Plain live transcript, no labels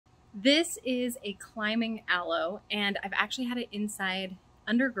This is a climbing aloe, and I've actually had it inside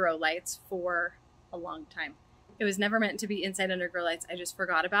under grow lights for a long time. It was never meant to be inside under grow lights. I just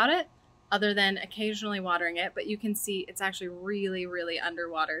forgot about it, other than occasionally watering it, but you can see it's actually really, really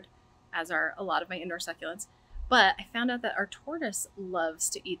underwatered, as are a lot of my indoor succulents. But I found out that our tortoise loves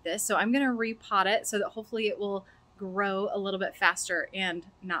to eat this, so I'm gonna repot it so that hopefully it will grow a little bit faster and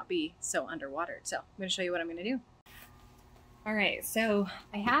not be so underwatered. So I'm gonna show you what I'm gonna do. All right, so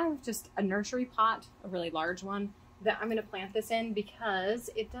I have just a nursery pot, a really large one, that I'm gonna plant this in because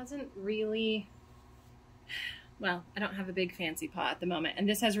it doesn't really, well, I don't have a big fancy pot at the moment, and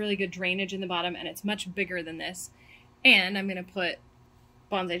this has really good drainage in the bottom, and it's much bigger than this. And I'm gonna put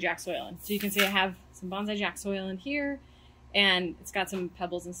bonsai jack soil in. So you can see I have some bonsai jack soil in here, and it's got some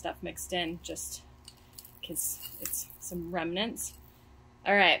pebbles and stuff mixed in just because it's some remnants.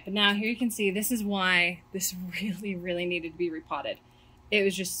 All right, but now here you can see this is why this really, really needed to be repotted. It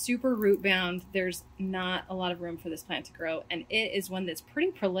was just super root bound. There's not a lot of room for this plant to grow, and it is one that's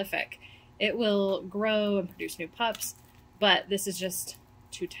pretty prolific. It will grow and produce new pups, but this is just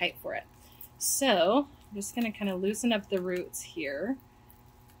too tight for it. So I'm just gonna kind of loosen up the roots here.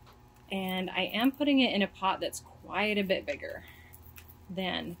 And I am putting it in a pot that's quite a bit bigger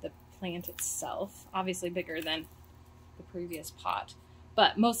than the plant itself. Obviously bigger than the previous pot.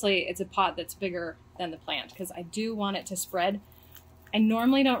 But mostly it's a pot that's bigger than the plant because I do want it to spread. I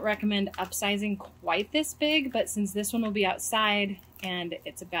normally don't recommend upsizing quite this big, but since this one will be outside and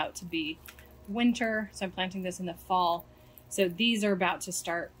it's about to be winter, so I'm planting this in the fall. So these are about to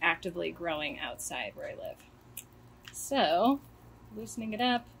start actively growing outside where I live. So loosening it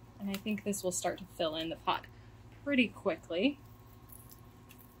up, and I think this will start to fill in the pot pretty quickly.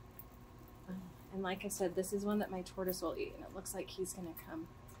 And like I said, this is one that my tortoise will eat, and it looks like he's gonna come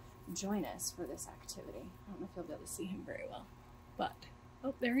join us for this activity. I don't know if you'll be able to see him very well, but,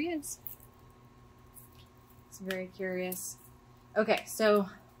 oh, there he is. He's very curious. Okay, so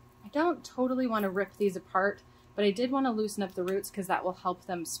I don't totally wanna rip these apart, but I did wanna loosen up the roots because that will help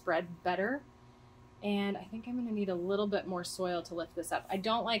them spread better. And I think I'm gonna need a little bit more soil to lift this up. I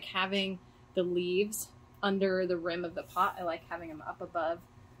don't like having the leaves under the rim of the pot. I like having them up above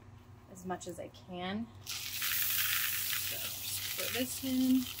as much as I can. So just put this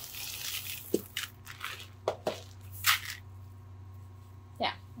in.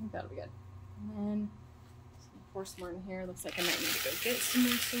 Yeah, I think that'll be good. And then pour some more in here. Looks like I might need to go get some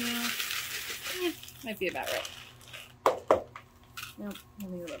more soil. Yeah, might be about right. Nope, I'll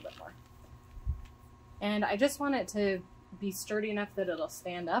need a little bit more. And I just want it to be sturdy enough that it'll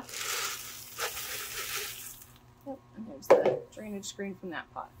stand up. Oh, and there's the drainage screen from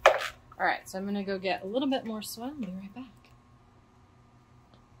that pot. All right, so I'm gonna go get a little bit more soil and be right back.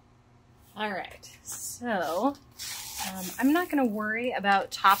 All right, so I'm not gonna worry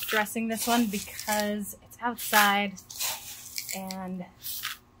about top dressing this one because it's outside and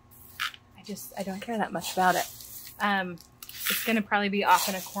I don't care that much about it. It's gonna probably be off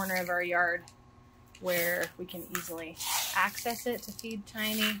in a corner of our yard where we can easily access it to feed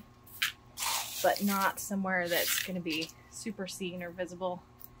Tiny, but not somewhere that's going to be super seen or visible.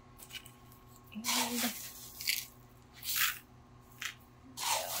 And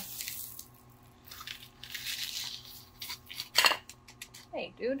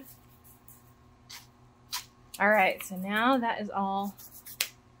hey, dude. All right, so now that is all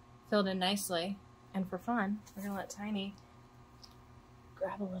filled in nicely, and for fun, we're gonna let Tiny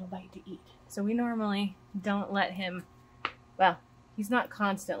grab a little bite to eat. So we normally don't let him, well, he's not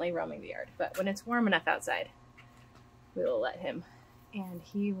constantly roaming the yard, but when it's warm enough outside, we will let him. And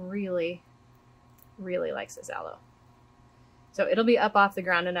he really, really likes this aloe. So it'll be up off the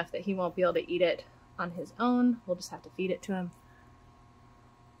ground enough that he won't be able to eat it on his own. We'll just have to feed it to him.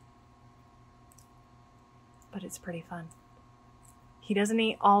 But it's pretty fun. He doesn't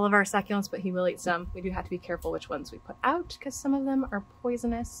eat all of our succulents, but he will eat some. We do have to be careful which ones we put out because some of them are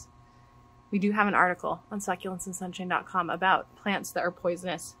poisonous. We do have an article on succulentsandsunshine.com about plants that are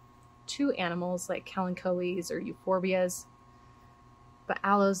poisonous to animals like kalanchoes or euphorbias. But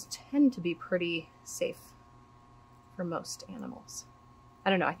aloes tend to be pretty safe for most animals. I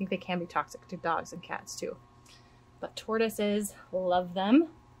don't know, I think they can be toxic to dogs and cats too. But tortoises love them.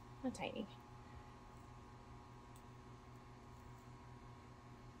 Not Tiny.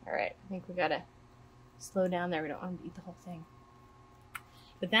 All right, I think we gotta slow down there. We don't want them to eat the whole thing.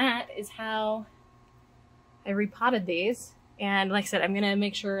 But that is how I repotted these. And like I said, I'm gonna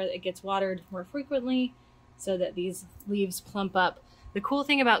make sure it gets watered more frequently so that these leaves plump up. The cool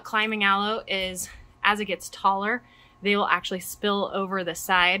thing about climbing aloe is as it gets taller, they will actually spill over the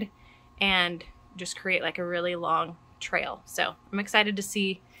side and just create like a really long trail. So I'm excited to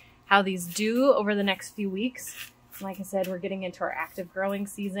see how these do over the next few weeks. Like I said, we're getting into our active growing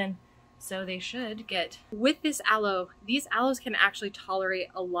season, so they should get, with this aloe, these aloes can actually tolerate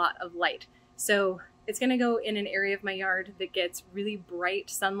a lot of light. So it's gonna go in an area of my yard that gets really bright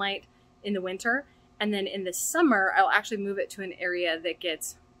sunlight in the winter. And then in the summer, I'll actually move it to an area that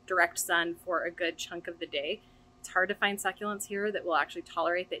gets direct sun for a good chunk of the day. It's hard to find succulents here that will actually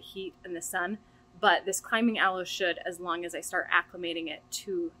tolerate the heat and the sun, but this climbing aloe should, as long as I start acclimating it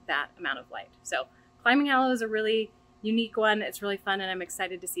to that amount of light. So climbing aloe is a really unique one. It's really fun, and I'm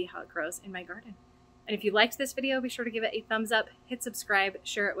excited to see how it grows in my garden. And if you liked this video, be sure to give it a thumbs up, hit subscribe,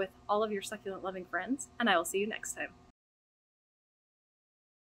 share it with all of your succulent loving friends, and I will see you next time.